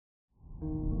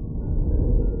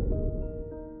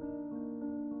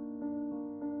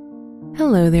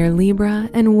Hello there, Libra,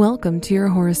 and welcome to your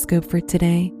horoscope for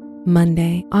today,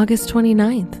 Monday, August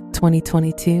 29th,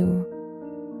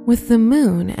 2022. With the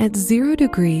moon at 0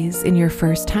 degrees in your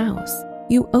first house,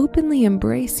 you openly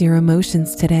embrace your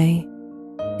emotions today.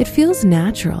 It feels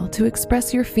natural to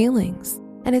express your feelings,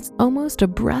 and it's almost a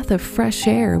breath of fresh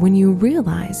air when you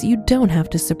realize you don't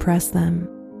have to suppress them.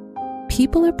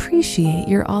 People appreciate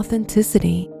your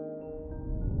authenticity.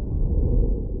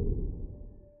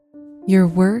 Your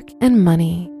work and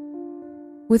money.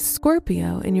 With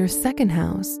Scorpio in your second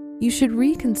house, you should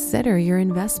reconsider your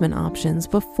investment options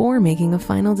before making a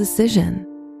final decision.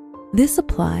 This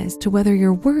applies to whether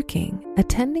you're working,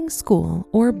 attending school,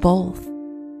 or both.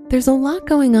 There's a lot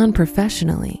going on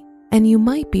professionally, and you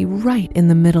might be right in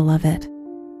the middle of it.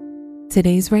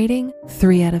 Today's rating,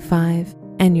 3 out of 5,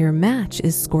 and your match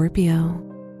is Scorpio.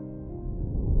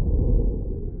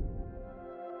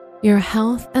 Your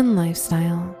health and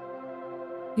lifestyle.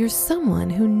 You're someone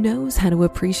who knows how to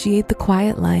appreciate the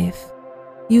quiet life.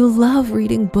 You love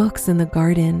reading books in the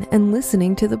garden and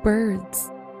listening to the birds.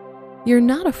 You're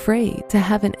not afraid to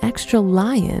have an extra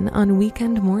lie-in on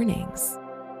weekend mornings.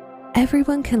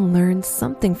 Everyone can learn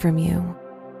something from you.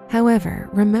 However,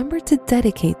 remember to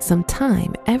dedicate some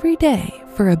time every day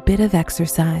for a bit of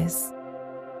exercise.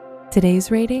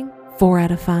 Today's rating, 4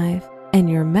 out of 5, and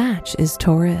your match is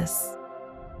Taurus.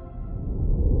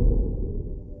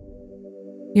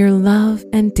 Your love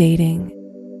and dating.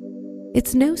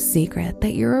 It's no secret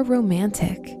that you're a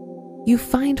romantic. You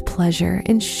find pleasure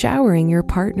in showering your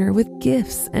partner with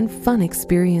gifts and fun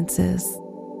experiences.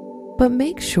 But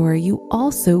make sure you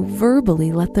also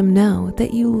verbally let them know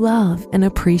that you love and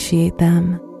appreciate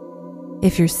them.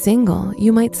 If you're single,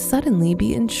 you might suddenly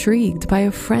be intrigued by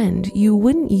a friend you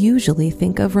wouldn't usually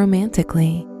think of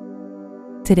romantically.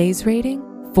 Today's rating,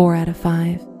 4 out of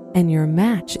 5, and your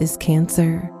match is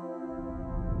Cancer.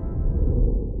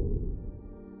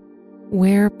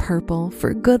 Wear purple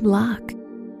for good luck.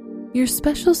 Your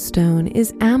special stone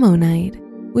is ammonite,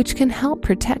 which can help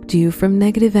protect you from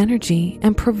negative energy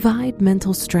and provide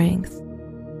mental strength.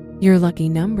 Your lucky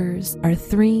numbers are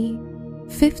 3,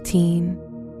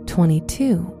 15,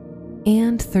 22,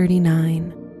 and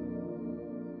 39.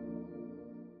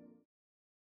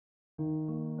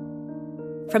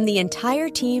 From the entire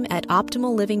team at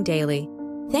Optimal Living Daily,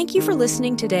 thank you for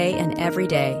listening today and every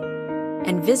day.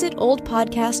 And visit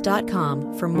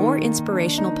oldpodcast.com for more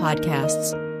inspirational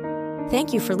podcasts.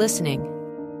 Thank you for listening.